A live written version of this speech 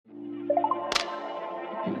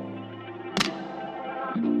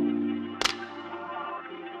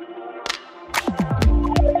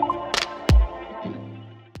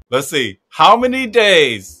Let's see. How many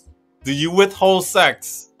days do you withhold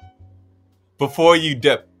sex before you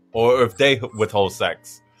dip? Or if they withhold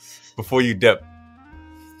sex before you dip?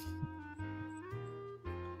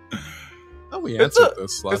 Oh, we answered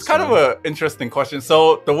this last It's kind time. of an interesting question.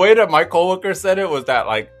 So the way that my coworker said it was that,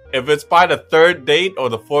 like, if it's by the third date or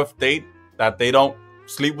the fourth date that they don't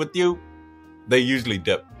sleep with you, they usually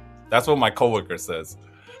dip. That's what my coworker says.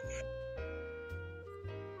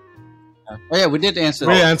 Oh yeah, we did answer.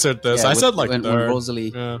 We that. answered this. Yeah, I with- said like when third.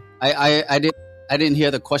 Rosalie. Yeah. I didn't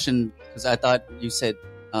hear the question because I thought you said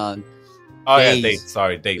Oh yeah, days. dates.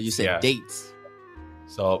 Sorry, But dates. you said yeah. dates.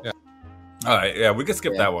 So, Yeah. all right, yeah, we can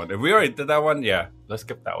skip Yeah. that one. If we already did that one, yeah, let's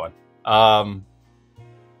skip that one.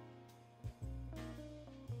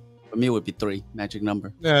 For me, it would be 3, magic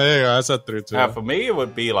number. Yeah, there you go. I said 3 too. Yeah, for me, it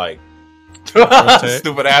would be like Rotate.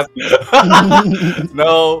 stupid ass.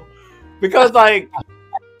 No, because like,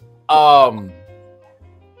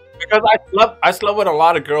 because I slept with a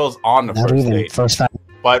lot of girls on the Not first even date, first time.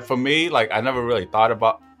 but for me, like, I never really thought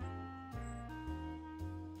about.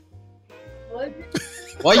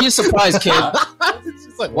 Why are you surprised, kid?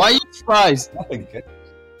 She's like, Why are you surprised?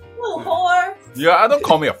 Little whore. Yeah, don't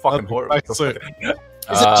call me a fucking whore. That's it.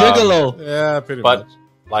 It's a gigolo. Yeah, pretty But much.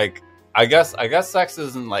 like, I guess sex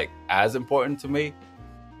isn't like as important to me.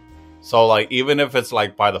 So like, even if it's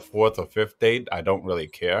like by the fourth or fifth date, I don't really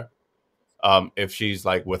care. If she's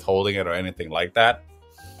like withholding it or anything like that,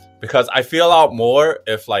 because I feel out more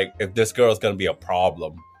if this girl is gonna be a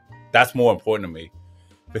problem. That's more important to me.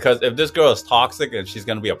 Because if this girl is toxic and she's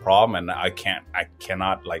gonna be a problem, and I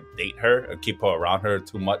cannot like date her and keep her around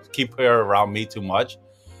me too much.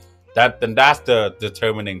 Then that's the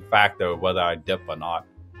determining factor of whether I dip or not.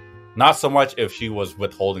 Not so much if she was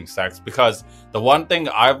withholding sex, because the one thing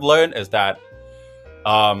I've learned is that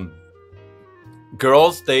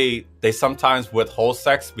girls they sometimes withhold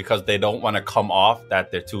sex because they don't want to come off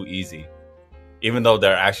that they're too easy, even though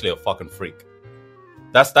they're actually a fucking freak.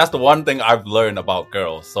 That's the one thing I've learned about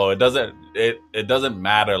girls. So it doesn't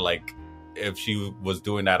matter like if she was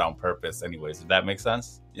doing that on purpose anyways, if that makes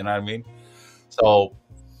sense. You know what I mean? So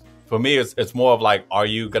for me, it's more of like, are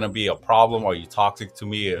you gonna be a problem? Are you toxic to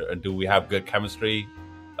me, or do we have good chemistry?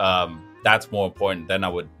 That's more important. Then I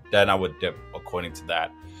would dip according to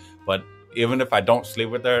that. But even if I don't sleep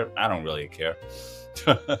with her, I don't really care.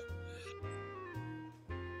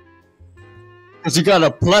 Because you got a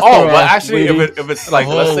plethora. Oh, but actually, if it's like,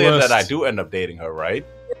 whole let's say list. that I do end up dating her, right?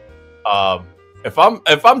 If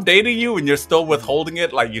I'm dating you and you're still withholding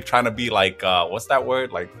it, like you're trying to be like, what's that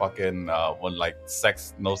word? Like fucking when like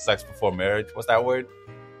no sex before marriage. What's that word?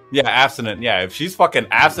 Yeah, abstinent. Yeah, if she's fucking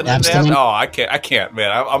abstinent, then, Abstinent? oh, I can't,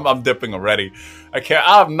 man. I'm dipping already. I can't.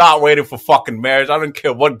 I'm not waiting for fucking marriage. I don't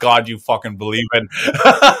care what God you fucking believe in.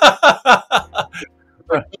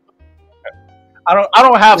 I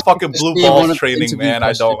don't have fucking blue Steve, one balls of the training, interview man. I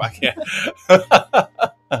questions. don't. I can't.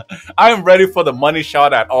 I am ready for the money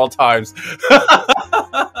shot at all times.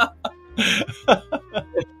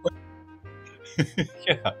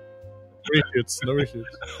 Yeah. No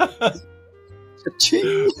reshoots.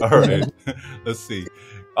 All right. Let's see.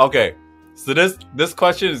 Okay. So this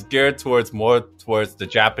question is geared more towards the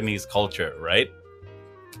Japanese culture, right?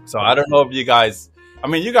 So I don't know if you guys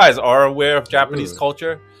are aware of Japanese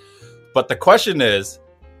culture, but the question is,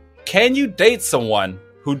 can you date someone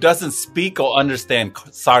who doesn't speak or understand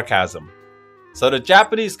sarcasm? So the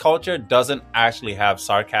Japanese culture doesn't actually have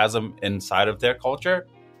sarcasm inside of their culture.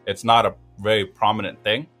 It's not a very prominent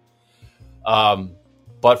thing.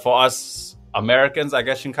 But for us Americans, I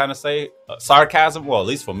guess you can kind of say sarcasm. Well, at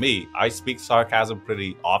least for me, I speak sarcasm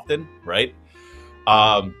pretty often, right?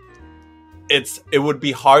 It would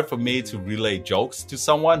be hard for me to relay jokes to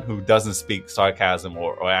someone who doesn't speak sarcasm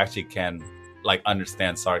or actually can like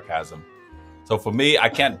understand sarcasm. So for me, I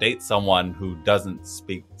can't date someone who doesn't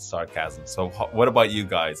speak sarcasm. So what about you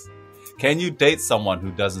guys? Can you date someone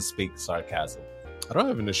who doesn't speak sarcasm? I don't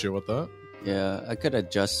have an issue with that. Yeah, I could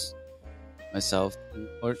adjust myself,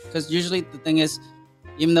 or because usually the thing is,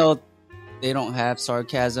 even though they don't have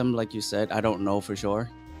sarcasm, like you said, I don't know for sure.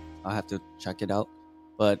 I'll have to check it out,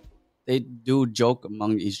 but they do joke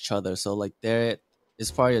among each other. So like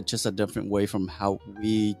it's probably just a different way from how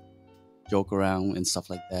we joke around and stuff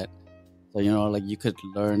like that. So like you could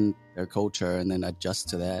learn their culture and then adjust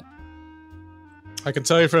to that. I can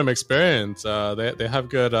tell you from experience, they have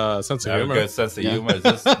good sense of Have a humor. good sense of Yeah. humor. Is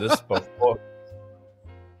this before?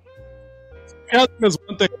 Sarcasm is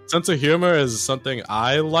one thing. Sense of humor is something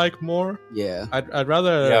I like more. Yeah. I'd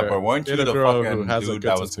rather Yeah, but weren't you date a the girl who fucking has a dude good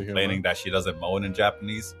that was sense of humor. complaining that she doesn't moan in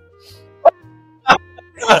Japanese?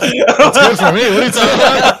 That's good for me. What are you talking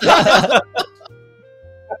about?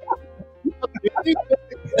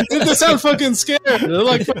 Dude, they sound fucking scared. They're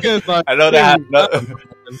like fucking like. I know that.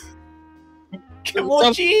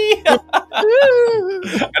 Kimochi.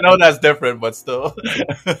 I know that's different, but still.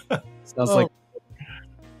 Sounds like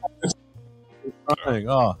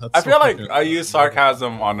Oh, that's I so feel like fucking- I use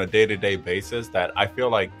sarcasm on a day-to-day basis that I feel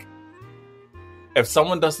like if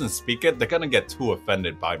someone doesn't speak it, they're gonna get too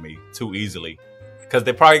offended by me too easily because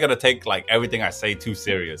they're probably gonna take like everything I say too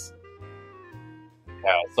serious.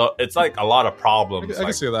 Yeah, so it's like a lot of problems. I can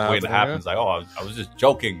like, see that when it happening, happens, like, oh, I was just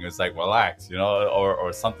joking. It's like, relax, you know,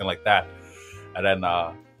 or something like that. And then,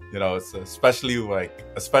 you know, it's especially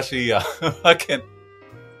fucking.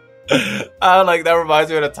 Like that reminds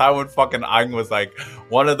me of the time when fucking Aang was like,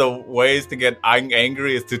 one of the ways to get Aang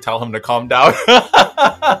angry is to tell him to calm down.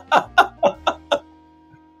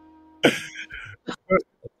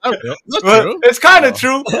 That's true. It's kind of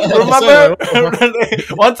true. Remember,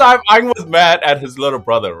 one time Aang was mad at his little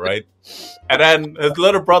brother, right? And then his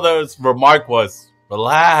little brother's remark was,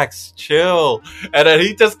 relax, chill. And then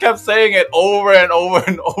he just kept saying it over and over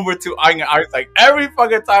and over to Aang. And Aang's like, every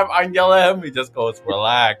fucking time Aang yell at him, he just goes,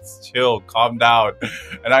 relax, chill, calm down.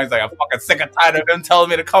 And Aang's like, I'm fucking sick and tired of him telling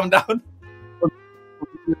me to calm down.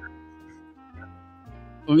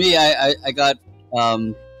 for me, I got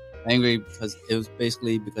angry because it was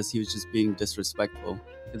basically because he was just being disrespectful.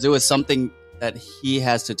 Because it was something that he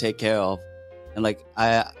has to take care of, and like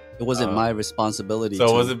it wasn't my responsibility. So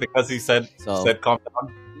to. was it because he said calm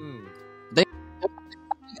down?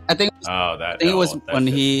 I think. Oh, that. I think it was when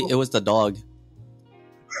it was the dog.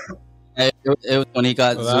 It was when he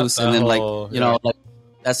got Zeus, and then like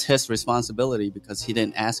that's his responsibility because he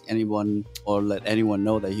didn't ask anyone or let anyone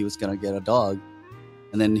know that he was gonna get a dog,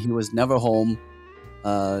 and then he was never home.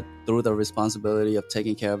 Through the responsibility of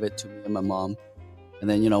taking care of it to me and my mom. And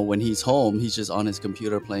then, when he's home, he's just on his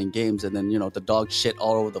computer playing games. And then, the dog shit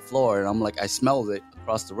all over the floor. And I'm like, I smelled it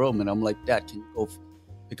across the room. And I'm like, Dad, can you go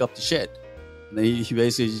pick up the shit? And then he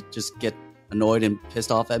basically just get annoyed and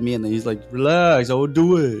pissed off at me. And then he's like, relax, I will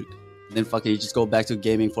do it. And then fucking he just go back to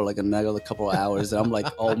gaming for like another couple of hours. And I'm like,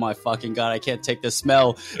 oh my fucking God, I can't take the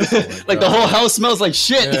smell. Like the whole house smells like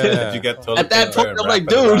shit. Yeah. Did you get toilet At that paper point, and I'm wrap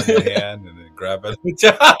like, it around dude. your hand and then grab it?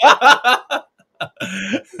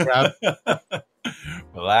 Grab-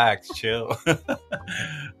 Relax, chill.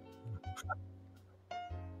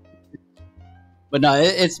 But no,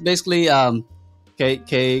 it's basically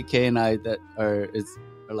K and I that are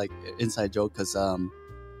like inside joke because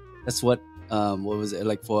that's what was it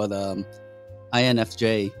like for the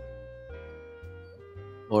INFJ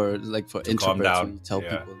or like for calm introverts down. when you tell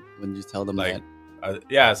Yeah. people when you tell them Like, that.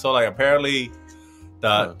 yeah, so like apparently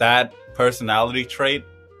that personality trait,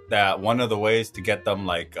 that one of the ways to get them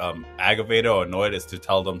like aggravated or annoyed is to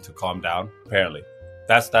tell them to calm down. Apparently,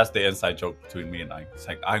 that's the inside joke between me and Aang. It's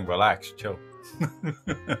like, Aang, relax, chill.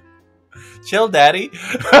 Chill, daddy.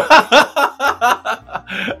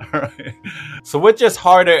 Alright. So which is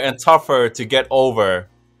harder and tougher to get over,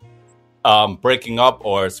 breaking up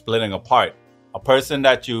or splitting apart? A person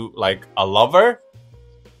that you like, a lover,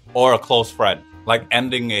 or a close friend? Like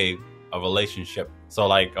ending a relationship. So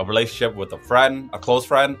like a relationship with a friend, a close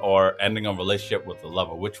friend, or ending a relationship with a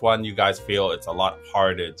lover. Which one you guys feel it's a lot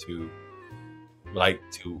harder to like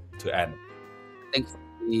to end? I think for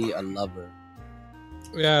me, a lover.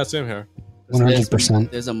 Yeah, same here.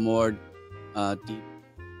 100%. There's a more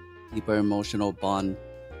deeper emotional bond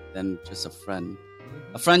than just a friend.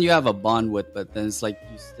 A friend you have a bond with, but then it's like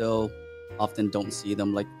you still often don't see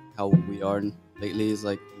them like how we are lately. It's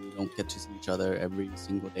like we don't get to see each other every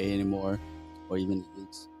single day anymore, or even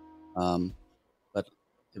weeks. But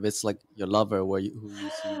if it's like your lover, who you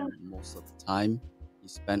see most of the time, you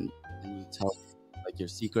spend and you tell like your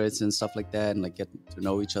secrets and stuff like that, and like get to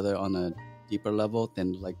know each other on a deeper level,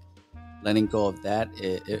 then like letting go of that,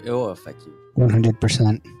 it will affect you.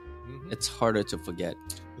 100%. It's harder to forget.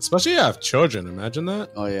 Especially if you have children. Imagine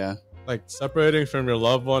that. Oh yeah. Like separating from your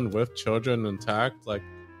loved one with children intact. Like,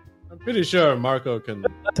 I'm pretty sure Marco can.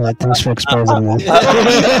 Thanks for exposing me. I'm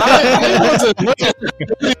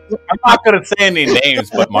not gonna say any names,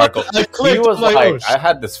 but Marco, I he clicked, was I'm like, like, oh, I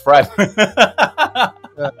had this friend.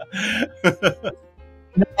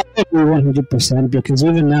 I agree 100% because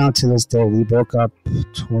even now to this day, we broke up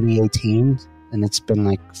 2018 and it's been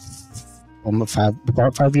like almost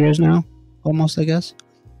about 5 years now, almost, I guess.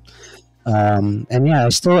 And yeah, I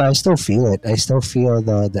still feel it. I still feel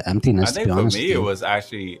the emptiness. I think to be for honest me, with it you. was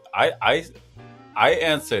actually I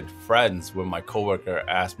answered friends when my coworker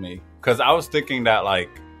asked me, because I was thinking that like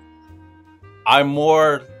I'm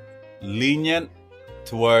more lenient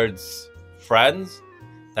towards friends,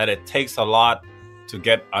 that it takes a lot to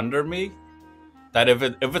get under me. That if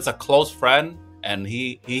it's a close friend and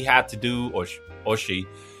he had to do or she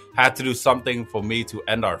had to do something for me to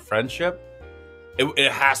end our friendship,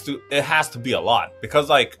 it has to be a lot, because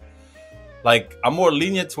like I'm more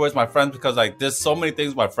lenient towards my friends, because like there's so many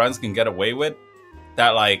things my friends can get away with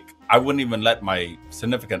that like I wouldn't even let my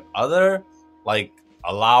significant other like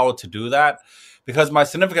allow to do that, because my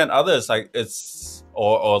significant other is like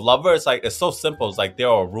or lover, it's like it's so simple. It's like there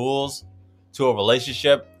are rules to a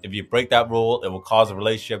relationship. If you break that rule, it will cause a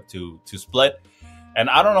relationship to split. And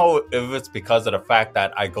I don't know if it's because of the fact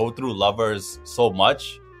that I go through lovers so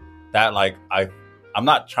much that like I'm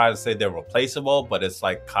not trying to say they're replaceable, but it's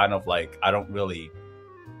like kind of like I don't really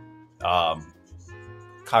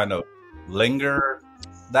kind of linger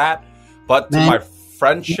that. But to my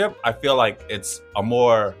friendship, I feel like it's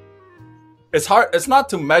hard. It's not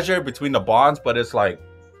to measure between the bonds, but it's like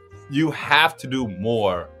you have to do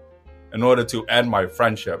more in order to end my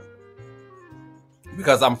friendship,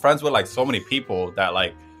 because I'm friends with like so many people that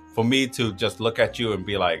like for me to just look at you and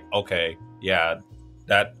be like, okay, yeah,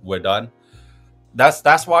 that we're done.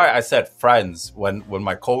 That's why I said friends when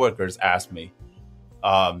my coworkers asked me,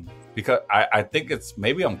 because I think it's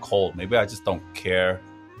maybe I'm cold, maybe I just don't care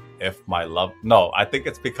if I think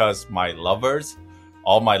it's because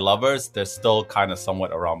all my lovers, they're still kind of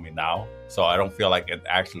somewhat around me now, so I don't feel like it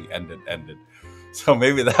actually ended. So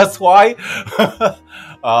maybe that's why.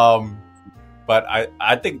 But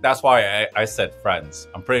I think that's why I said friends.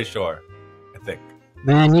 I'm pretty sure. I think.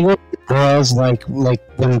 Man, you know, girls like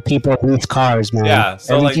when people lease cars, man. Yeah,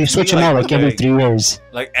 so like you switch them out like every 3 years.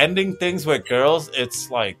 Like ending things with girls, it's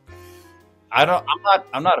like I'm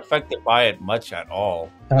not affected by it much at all.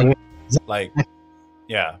 Like,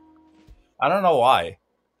 yeah, I don't know why,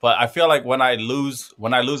 but I feel like when I lose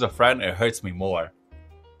a friend, it hurts me more.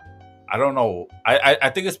 I don't know. I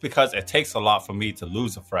think it's because it takes a lot for me to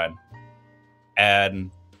lose a friend, and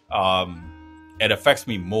it affects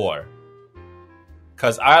me more.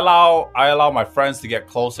 Because I allow my friends to get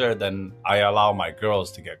closer than I allow my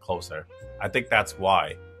girls to get closer. I think that's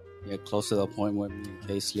why. Yeah, close to the point where me and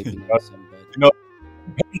Kay sleeping in the same bed. You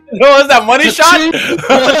know what's that money shot?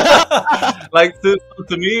 Like to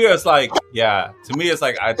me, it's like, yeah. To me, it's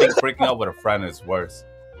like I think breaking up with a friend is worse.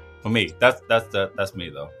 For me, that's me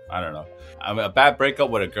though. I don't know. I mean, a bad breakup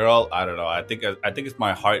with a girl, I don't know. I think it's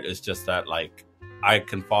my heart is just that like I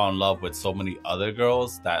can fall in love with so many other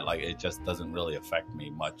girls that like it just doesn't really affect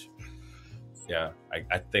me much. Yeah,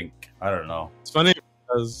 I think I don't know. It's funny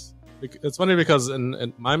because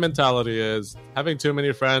in my mentality is having too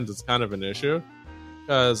many friends is kind of an issue,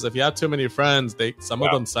 because if you have too many friends, some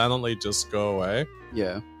of them silently just go away.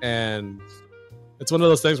 Yeah, and it's one of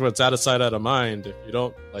those things where it's out of sight, out of mind. If you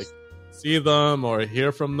don't like see them or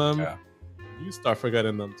hear from them, you start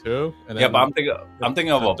forgetting them too. And yeah, but I'm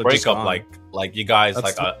thinking of a breakup, like you guys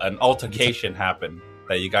an altercation happened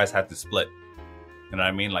that you guys had to split. You know what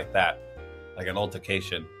I mean? Like that, like an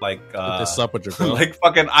altercation, like they slept with your girl. Like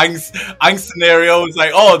fucking Angst scenario. It's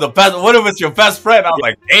like, oh, the best. What if it's your best friend? I was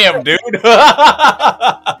like, damn, dude.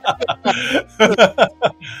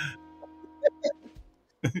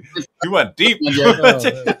 You went deep.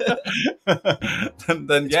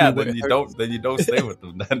 Then you don't stay with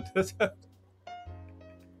them. Then.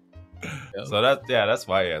 So that's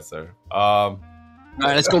my answer. All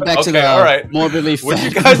right, let's go back to the morbidly fat. Would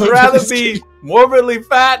you guys rather be morbidly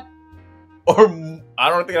fat, or I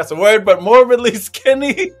don't think that's a word, but morbidly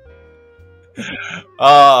skinny?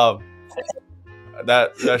 That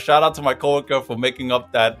shout out to my coworker for making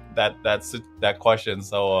up that question.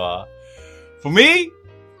 So for me,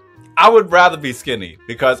 I would rather be skinny,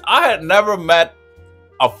 because I had never met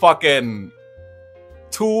a fucking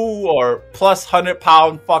 2 or plus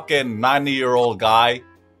 100-pound fucking 90-year-old guy.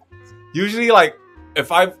 Usually, like,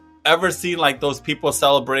 if I've ever seen like those people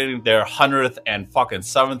celebrating their 100th and fucking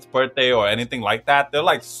 7th birthday or anything like that, they're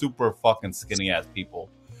like super fucking skinny ass people.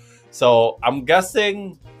 So I'm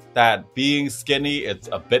guessing that being skinny, it's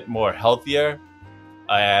a bit more healthier,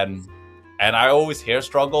 and I always hear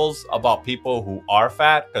struggles about people who are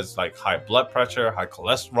fat, because like high blood pressure, high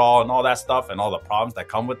cholesterol, and all that stuff, and all the problems that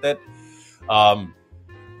come with it.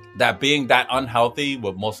 That being that unhealthy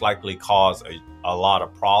would most likely cause a lot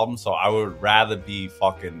of problems. So I would rather be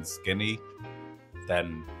fucking skinny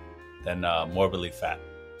than morbidly fat.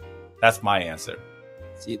 That's my answer.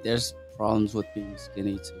 See, there's problems with being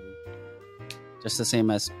skinny too. Just the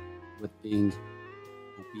same as with being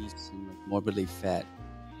obese and morbidly fat.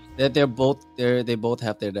 They both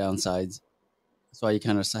have their downsides. That's why you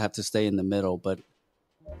kind of have to stay in the middle. But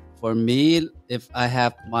for me, if I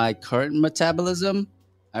have my current metabolism,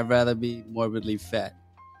 I'd rather be morbidly fat.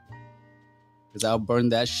 because I'll burn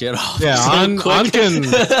that shit off. Yeah, so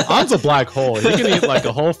quick. On's a black hole. He can eat like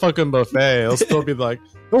a whole fucking buffet. He'll still be like,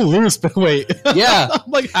 don't lose weight. Yeah. I'm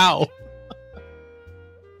like, how?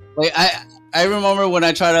 Like I remember when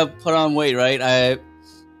I tried to put on weight, right?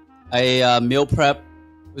 I meal prep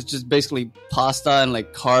was just basically pasta and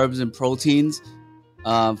like carbs and proteins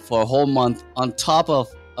for a whole month on top of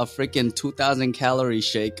a freaking 2,000 calorie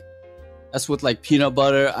shake. That's with like peanut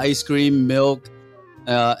butter, ice cream, milk,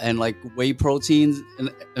 and like whey proteins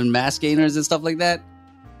and mass gainers and stuff like that.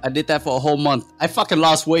 I did that for a whole month. I fucking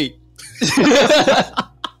lost weight.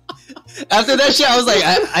 After that shit, I was like,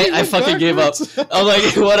 I fucking gave up. I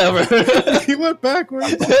was like, whatever. He went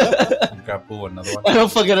backwards. Got pull another one. I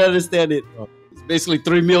don't fucking understand it. It's basically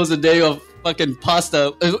 3 meals a day of fucking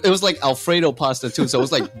pasta. It was like Alfredo pasta too, so it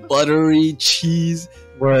was like buttery cheese.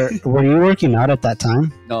 Were you working out at that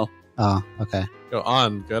time? No. Oh, okay. Go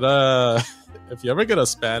on. If you ever get a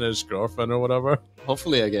Spanish girlfriend or whatever,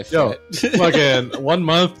 Hopefully I get yo, fat. fucking 1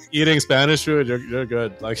 month eating Spanish food, you're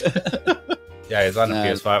good. Like, Yeah, he's on the Nah.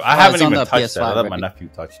 PS5. I haven't it's on even the touched it. I PS5 let my already. nephew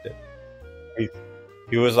touched it.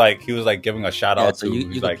 He was like giving a shout Yeah, out so to. you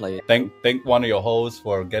He's can like, play it. thank one of your hoes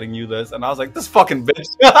for getting you this, and I was like, this fucking bitch.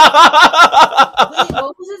 Wait,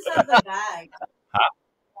 what was inside the bag?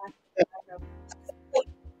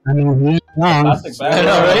 I mean, he's wrong. Plastic bag. I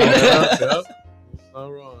know, right? Yep.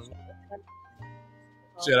 Not wrong.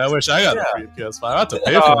 Shit, I wish I got a free PS5. I had to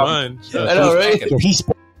pay for mine. Shit. I know, right? Yo, he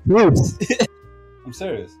spoke truth. I'm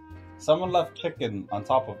serious. Someone left chicken on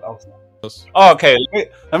top of Elsa. Oh, okay.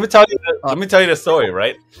 Let me tell you. Let me tell you the story,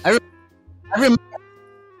 right? I remember.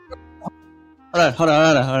 Hold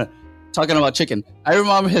on. Talking about chicken. I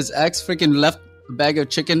remember his ex freaking left a bag of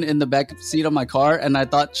chicken in the back seat of my car, and I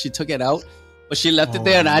thought she took it out, but she left it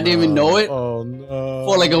there, and I didn't even know it Oh no!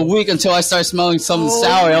 for like a week until I started smelling something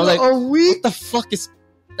sour. I was like, a week. what the fuck is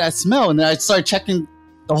that smell? And then I started checking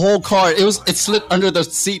the whole car. It slipped under the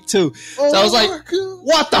seat too. So I was like,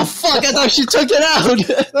 what the fuck? I thought she took it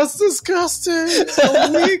out. That's disgusting.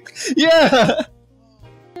 A week. Yeah.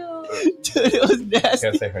 Dude, it was nasty.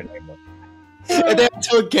 Can't say her name. Though. And then I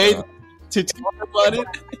told Kate to talk about it.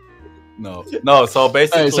 No. So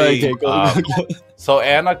basically, Alright, sorry, Kate, go. so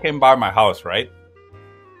Anna came by my house, right?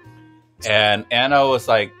 And Anna was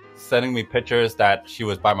like sending me pictures that she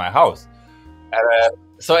was by my house. And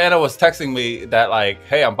so Anna was texting me that like,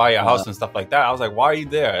 hey, I'm by your house and stuff like that. I was like, why are you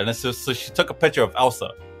there? And it's just, so she took a picture of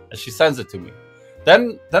Elsa and she sends it to me.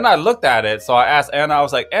 Then I looked at it. So I asked Anna, I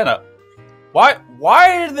was like, Anna, why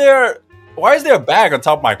is there a bag on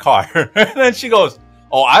top of my car? And then she goes,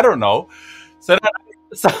 oh, I don't know. So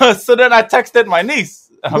then I texted my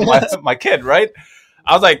niece, my kid, right?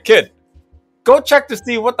 I was like, kid, go check to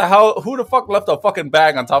see who the fuck left a fucking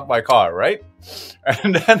bag on top of my car, right?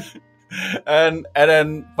 And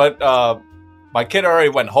then, but my kid already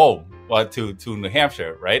went home to New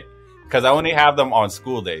Hampshire, right? Because I only have them on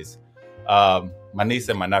school days, my niece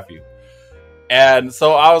and my nephew. And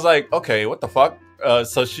so I was like, okay, what the fuck?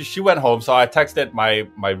 So she went home. So I texted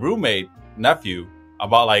my roommate nephew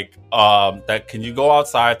about like that. Can you go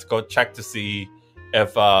outside to go check to see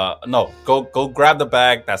if go grab the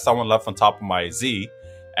bag that someone left on top of my Z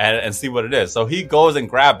and see what it is. So he goes and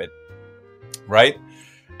grab it, right?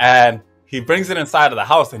 And he brings it inside of the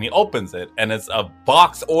house and he opens it and it's a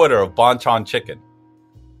box order of Bonchon chicken,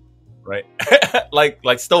 right? like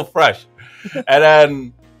still fresh.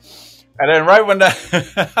 And then right when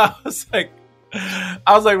I was like,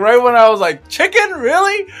 right when I was like, chicken,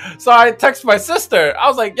 really? So I text my sister. I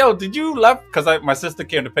was like, yo, did you left? Because my sister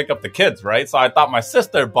came to pick up the kids, right? So I thought my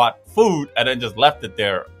sister bought food and then just left it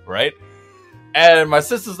there, right? And my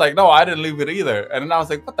sister's like, no, I didn't leave it either. And then I was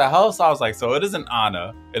like, what the hell? So I was like, so it isn't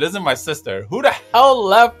Anna. It isn't my sister. Who the hell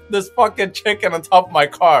left this fucking chicken on top of my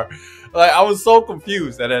car? Like, I was so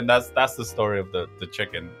confused. And then that's the story of the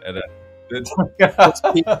chicken. And then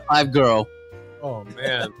PS5 girl. Oh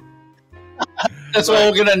man. That's what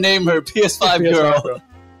we're gonna name her, PS5 girl.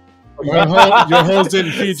 Your hoes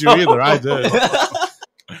didn't feed you either. I did.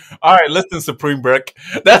 All right, listen, Supreme Brick.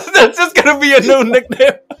 That's just gonna be a new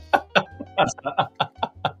nickname.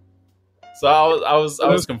 So I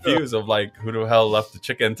was confused of like who the hell left the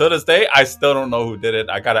chicken. To this day, I still don't know who did it.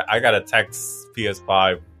 I gotta text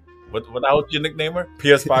PS5. What the hell did you nickname her?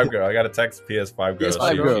 PS5 girl. I gotta text PS5 girl. PS5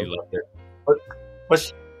 see girl. if she left it.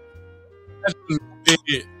 But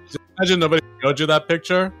Imagine nobody showed you that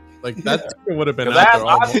picture. Like that picture would have been because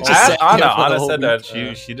out there all Anna whole said that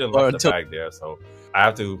week. she didn't Or left the took- bag there, so I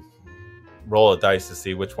have to roll a dice to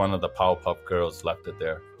see which one of the Powerpuff Girls left it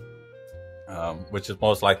there. Which is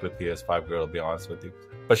most likely PS5 girl, to be honest with you.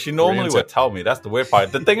 But she normally would tell me. That's the weird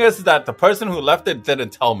part. The thing is that the person who left it didn't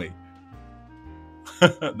tell me.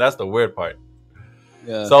 That's the weird part.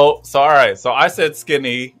 Yeah. So all right. So I said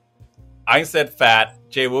skinny. I said fat.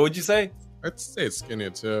 Jay, what would you say? I'd say skinny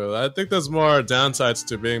too. I think there's more downsides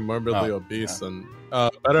to being morbidly obese and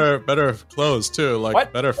better clothes too, like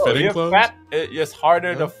What? better Oh, fitting you're clothes. Fat, it's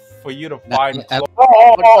harder for you to find. No,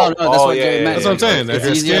 clothes. that's what Jay meant. That's what I'm saying. If It's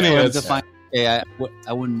you're easier skinny, for him it's to find. Yeah,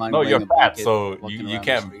 I wouldn't mind. No, wearing you're a fat, blanket so walking you around the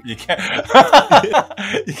can't. street. You can't.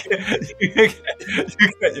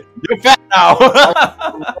 You're fat now.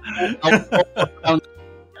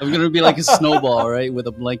 I'm gonna be like a snowball, right, with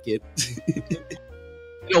a blanket,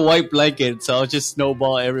 a white blanket. So I'll just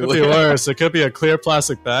snowball It could be everywhere. worse. It could be a clear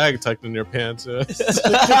plastic bag tucked in your pants, looking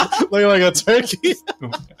like a turkey.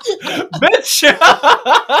 Bitch.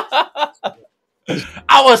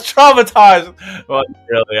 I was traumatized. Well,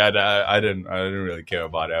 really, I didn't really care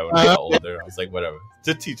about it when I got older. I was like, whatever. It's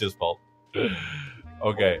the teacher's fault.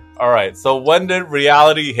 Okay, all right. So when did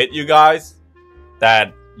reality hit you guys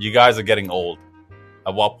that you guys are getting old?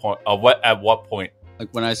 At what point? At what point? Like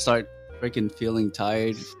when I start freaking feeling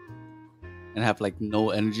tired and have like no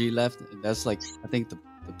energy left. That's like I think the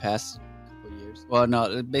past couple years. Well,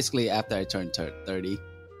 no, basically after I turned 30,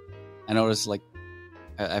 I noticed like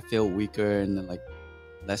I feel weaker and like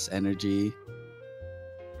less energy,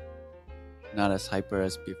 not as hyper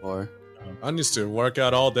as before. I used to work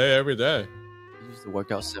out all day, every day. I used to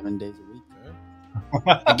work out 7 days a week.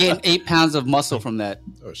 I gained 8 pounds of muscle from that.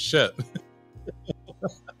 Oh shit!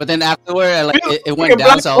 But then afterward, it went You're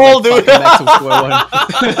down, so I was cold, like, dude. fucking back to square one.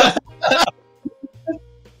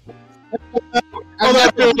 I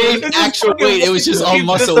never gained actual weight. It was just all Keep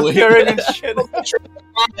muscle weight. disappearing and shit.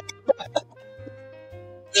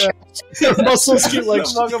 Muscles keep like The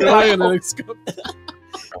fucking destroying black and it's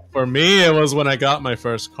For me, it was when I got my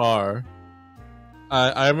first car.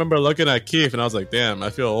 I remember looking at Keith and I was like, "Damn, I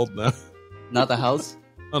feel old now." Not the house.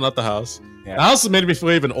 No, not the house. Yeah. The house made me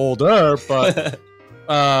feel even older, but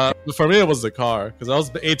for me, it was the car because I was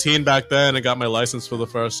 18 back then and got my license for the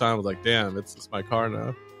first time. I was like, "Damn, it's my car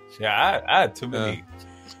now." Yeah, I had too many.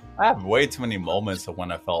 I have way too many moments of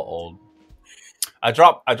when I felt old. I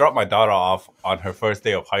dropped my daughter off on her first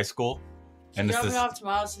day of high school, and You're it's dropping this off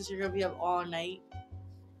tomorrow since you're gonna be up all night.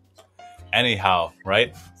 anyhow,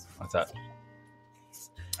 right? What's that?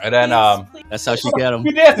 And then Please. That's how she got him.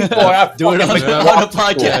 we dancing for it. Do it on a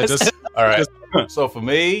podcast. Yeah, just All right. So for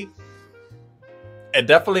me, it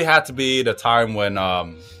definitely had to be the time when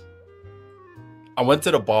I went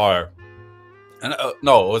to the bar, and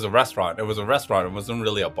no, it was a restaurant. It was a restaurant. It wasn't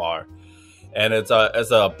really a bar, and it's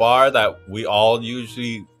a bar that we all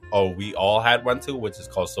had went to, which is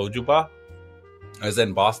called Soju Bar. It's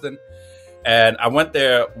in Boston, and I went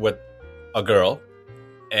there with a girl,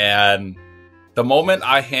 and the moment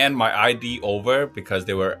I hand my ID over because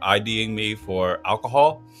they were IDing me for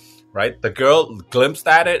alcohol, right? The girl glimpsed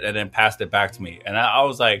at it and then passed it back to me. And I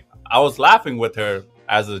was like, I was laughing with her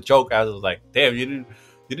as a joke. I was like, damn, you didn't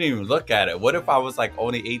even look at it. What if I was like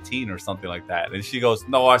only 18 or something like that? And she goes,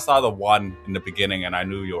 no, I saw the one in the beginning and I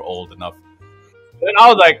knew you were old enough. And I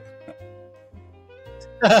was like,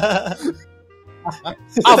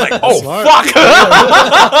 oh, Smart. fuck.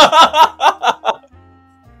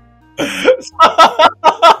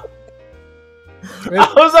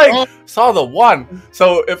 I was like, saw the one.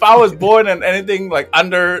 So if I was born in anything like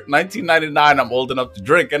under 1999, I'm old enough to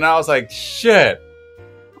drink. And I was like, shit.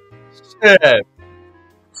 I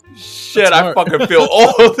Smart. fucking feel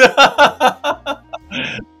old.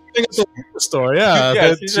 story, yeah. Yeah,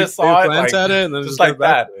 They- she just saw it, glanced like, at it and then just went like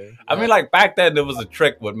back that. to it. I mean, like back then there was a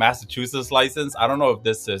trick with Massachusetts license. I don't know if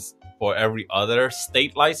this is for every other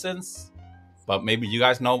state license, but maybe you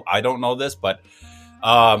guys know. I don't know this, but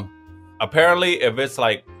apparently if it's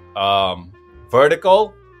like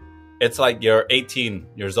vertical, it's like you're 18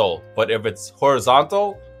 years old. But if it's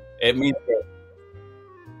horizontal, it means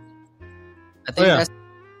I think yeah. that's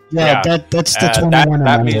Yeah, that's the 21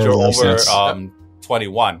 that and means under you're over license.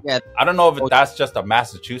 21. Yeah. I don't know if that's just a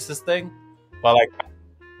Massachusetts thing, but like,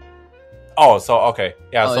 oh, so okay,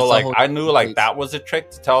 yeah. Oh, So it's a like, whole I knew like states. that was a trick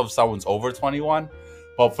to tell if someone's over 21.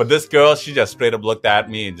 But for this girl, she just straight up looked at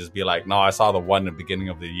me and just be like, "No, I saw the one in the beginning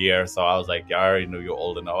of the year." So I was like, "Yeah, I already knew you're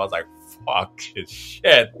old enough." I was like, "Fuck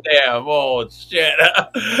shit, damn, oh shit."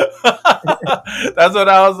 That's what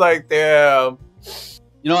I was like, damn.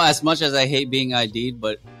 You know, as much as I hate being ID'd,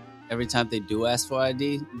 but every time they do ask for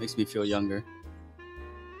ID, it makes me feel younger.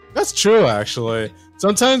 That's true, actually.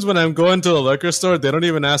 Sometimes when I'm going to the liquor store, they don't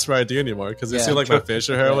even ask for ID anymore because they Yeah. see like my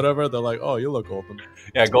facial hair or Yeah. whatever. They're like, "Oh, you look old."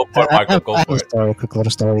 Yeah, go for it, Michael. Go I have for a it. story, quick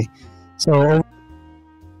little story. So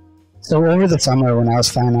over the summer, when I was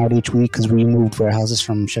flying out each week because we moved warehouses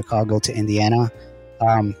from Chicago to Indiana,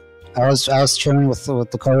 I was chilling with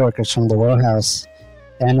the coworkers from the warehouse,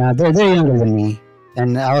 and they're younger than me,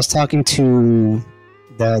 and I was talking to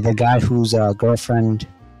the guy whose girlfriend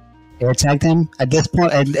air tagged him. At this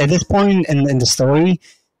point in the story,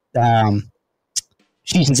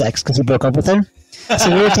 she's his ex because he broke up with her.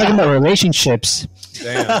 So we were talking about relationships.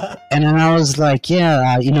 Damn. And then I was like,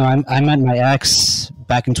 yeah, I met my ex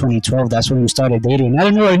back in 2012. That's when we started dating. I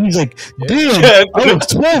don't know. And he's like, damn, I was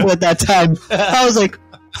 12 at that time. I was like,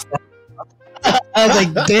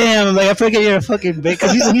 damn, like I forget you're a fucking big,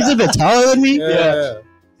 because he's a bit taller than me. Yeah.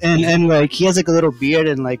 And like he has like a little beard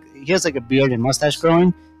and like he has like a beard and mustache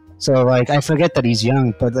growing. So like I forget that he's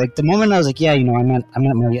young, but like the moment I was like, yeah, I met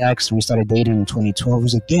my ex and we started dating in 2012. I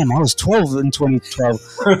was like, damn, I was 12 in 2012.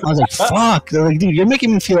 I was like, fuck. They're like, dude, you're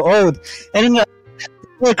making me feel old. And then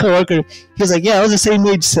my coworker, he was like, yeah, I was the same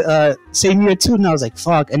age, same year too. And I was like,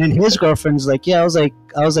 fuck. And then his girlfriend's like, yeah, I was like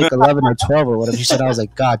 11 or 12 or whatever. She said, I was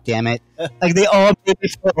like, god damn it. Like they all made me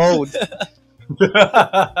feel old.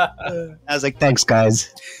 I was like, thanks,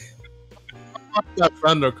 guys. That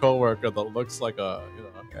friend or coworker that looks like a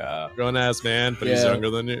grown ass man, but he's Yeah. younger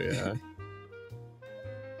than you. Yeah.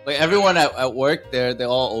 Like everyone at work, they're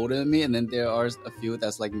all older than me, and then there are a few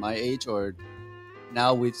that's like my age, or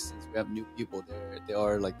now since we have new people, there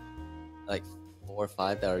are like 4 or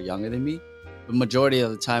 5 that are younger than me. The majority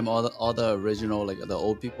of the time, all the original like the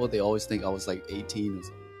old people, they always think I was like 18 or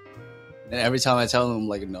something. And every time I tell them, I'm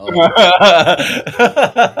like, no.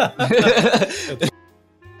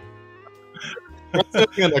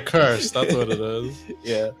 It's like a curse. That's what it is.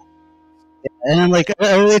 Yeah. And then like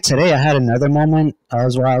earlier today, I had another moment. I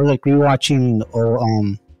was like rewatching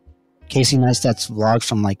Casey Neistat's vlog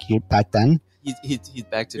from like back then. He's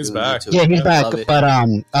back to He's doing back. YouTube. Yeah, he's back. Love it. But I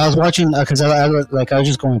was watching because I was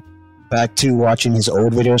just going back to watching his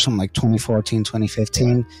old videos from like 2014,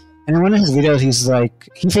 2015. And in one of his videos, he's like,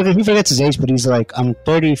 he forgets his age, but he's like, I'm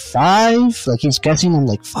 35. Like he's guessing. I'm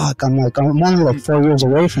like, fuck. I'm only like 4 years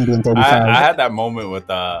away from being 35. I had that moment with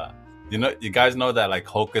you guys know that like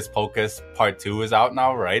Hocus Pocus Part 2 is out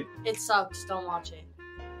now, right? It sucks. Don't watch it.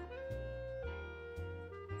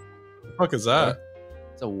 What the fuck is that?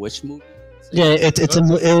 It's a witch movie. Yeah,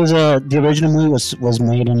 the original movie was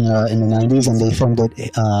made in the 90s, and they filmed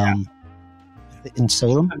it in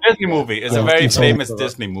Salem. A Disney movie. It's a Yeah, very it's famous Salem.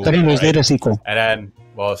 Disney movie. But anyways, they right? did a sequel. And then,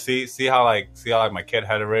 well, see how my kid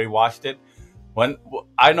had already watched it. When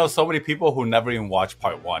I know so many people who never even watched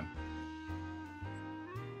Part 1.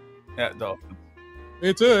 Yeah, though.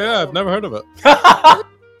 Me too. Yeah, I've never heard of it.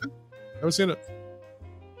 Never seen it.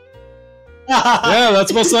 Yeah,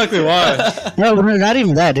 that's most likely why. No, not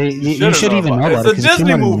even that. You should even know about it. It's a 'cause it came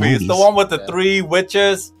Disney out in the movie. It's the 90s. one with the Yeah. 3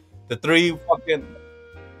 witches, the 3 fucking.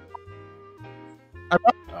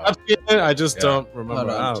 I've seen it. I just Yeah. don't remember. Hold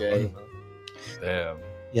on, how. Jay. Damn.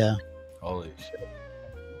 Yeah. Holy shit.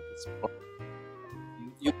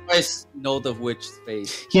 You guys know the witch's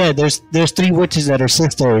face. Yeah, there's 3 witches that are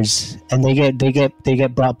sisters, and they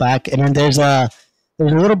get brought back, and then there's a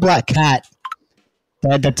little black cat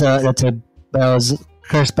that was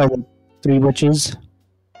cursed by the 3 witches.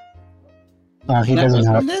 He doesn't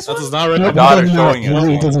know. This That one? does not No, ring My a he bell. daughter's doesn't know. showing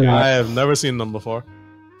it. He doesn't know. I have never seen them before.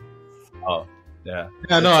 Oh, yeah.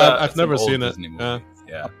 Yeah, no, It's I've it's never an old seen it. Disney movie. Yeah.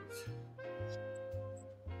 Yeah.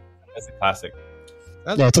 It's a classic.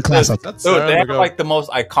 Yeah, it's a classic. That's Dude, they starting have to go- like the most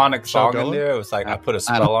iconic song in going? there. It was like, I put a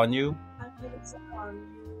spell on you, I put it on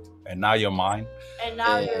you, and now you're mine. and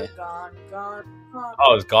now Yeah. you're gone.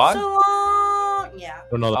 Oh, it's gone? So long. Yeah. I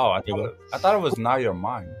don't know that. Oh, I thought it was now you're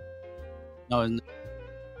mine. No,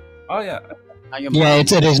 Oh, yeah. now you're Yeah, mine.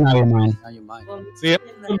 it is now your mind. Now you're mine. Well, See, in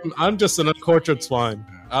the- I'm just an uncultured swine.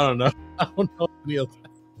 I don't know. I don't know any of that.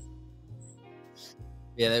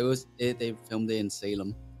 Yeah, they filmed it in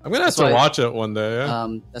Salem. I'm gonna have That's to why- watch it one day. Yeah.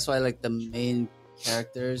 That's why like the main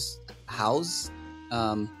character's house.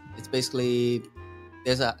 It's basically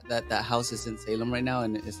that house is in Salem right now,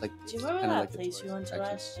 and it's like. Do you remember kinda that like a place we tourist went to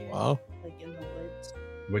attraction. last year? Wow. Like in the woods.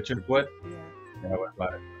 Witch's Wood? Yeah. Yeah, what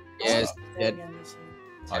about it? Yes, There yeah. again this year.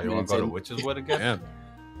 Oh, you want to go to Witch's Wood again? Man.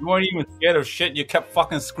 You weren't even scared of shit. You kept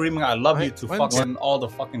fucking screaming, I love you Wait, to when- fucking all the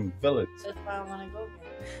fucking village. That's why I want to go again.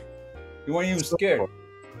 You weren't even scared.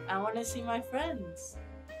 I want to see my friends.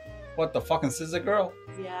 What, the fucking scissor girl?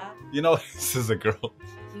 Yeah. You know, scissor girl.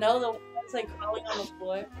 No, the one that's like crawling on the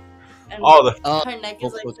floor. And Oh, her neck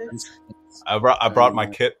is like this. I brought my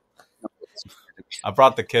kid. I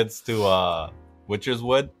brought the kids to Witch's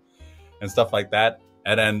Wood and stuff like that.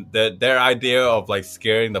 And then their idea of like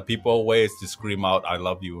scaring the people away is to scream out "I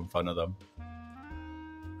love you" in front of them.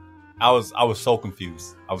 I was so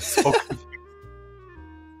confused. I was so confused.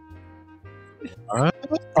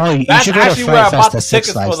 Oh, you That's should go to actually where I Fright bought Fest the at Six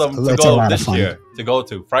tickets for Flags. them to It's a go lot of this fun. year to go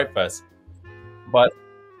to Fright Fest. But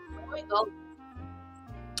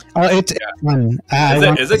Oh, it's fun.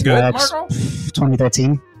 is it good, Marco?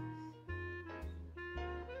 2013.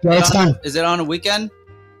 Yeah, it's fun. Is it on a weekend?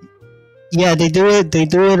 Yeah, they do it. They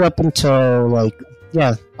do it up until like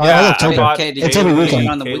Yeah, October. I bought It's every weekend.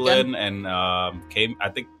 On the weekend? Caitlin and came. I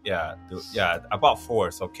think I bought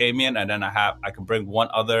 4. So Camion, and then I can bring one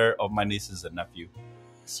other of my nieces and nephew.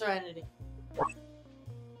 Serenity.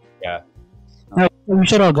 No, we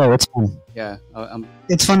should all go. It's fun. Yeah.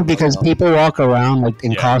 It's fun because people walk around like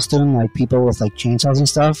in costume, like people with like chainsaws and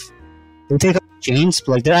stuff. They take off the chains,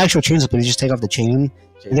 but, like they're actual chains, but they just take off the chain.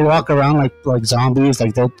 And they walk around like zombies.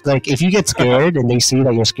 Like they'll like if you get scared and they see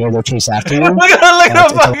that you're scared, they'll chase after you. Look at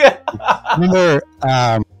him! Remember,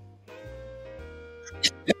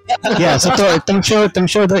 yeah. So don't show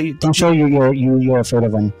you're afraid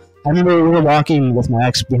of them. I remember we were walking with my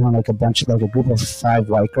ex behind like a group of 5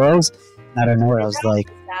 white girls. And out of nowhere, I was like,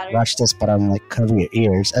 "Watch this," but I'm like, "Cover your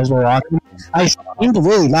ears." As we're walking, I screamed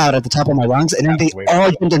really loud at the top of my lungs, and then they all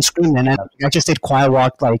jumped and screamed, and I just did quiet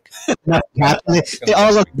walk, like nothing happened. They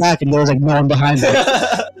all looked back, and there was like no one behind me.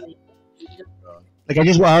 Like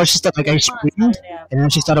I was just like I screamed, and then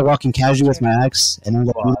she started walking casually with my ex, and then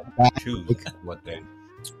we went back. Choose what day.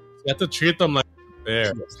 You have to treat them like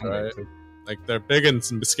bears, right? Like they're big and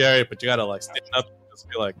scary, but you gotta like stand up and just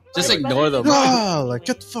be like, just ignore them. ah, like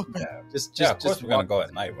get the fuck back. Of course we're gonna go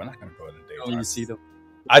at night. We're not gonna go in the day. When you see them.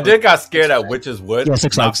 I did got scared at Witch's Wood, Yeah,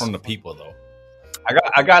 Six not Flags. from the people though.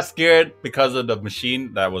 I got scared because of the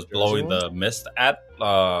machine that was blowing the mist out.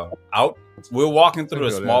 We were walking through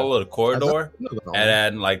a small little corridor, and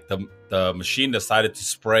then like the machine decided to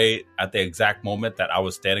spray at the exact moment that I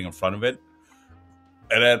was standing in front of it,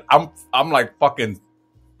 and then I'm like fucking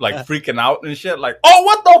like freaking out and shit, like oh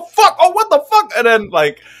what the fuck, and then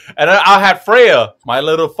I had Freya, my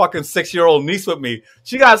little fucking 6-year-old niece with me.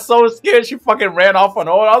 She got so scared she fucking ran off on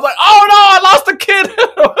her own. I was like, oh no, I lost a kid.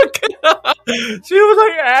 She was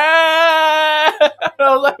like, ah.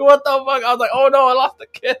 I was like, what the fuck? I was like, oh no, I lost a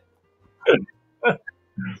kid.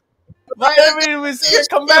 We scared.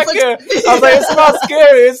 Come back here. I was like,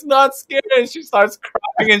 it's not scary. And she starts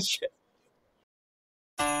crying and shit.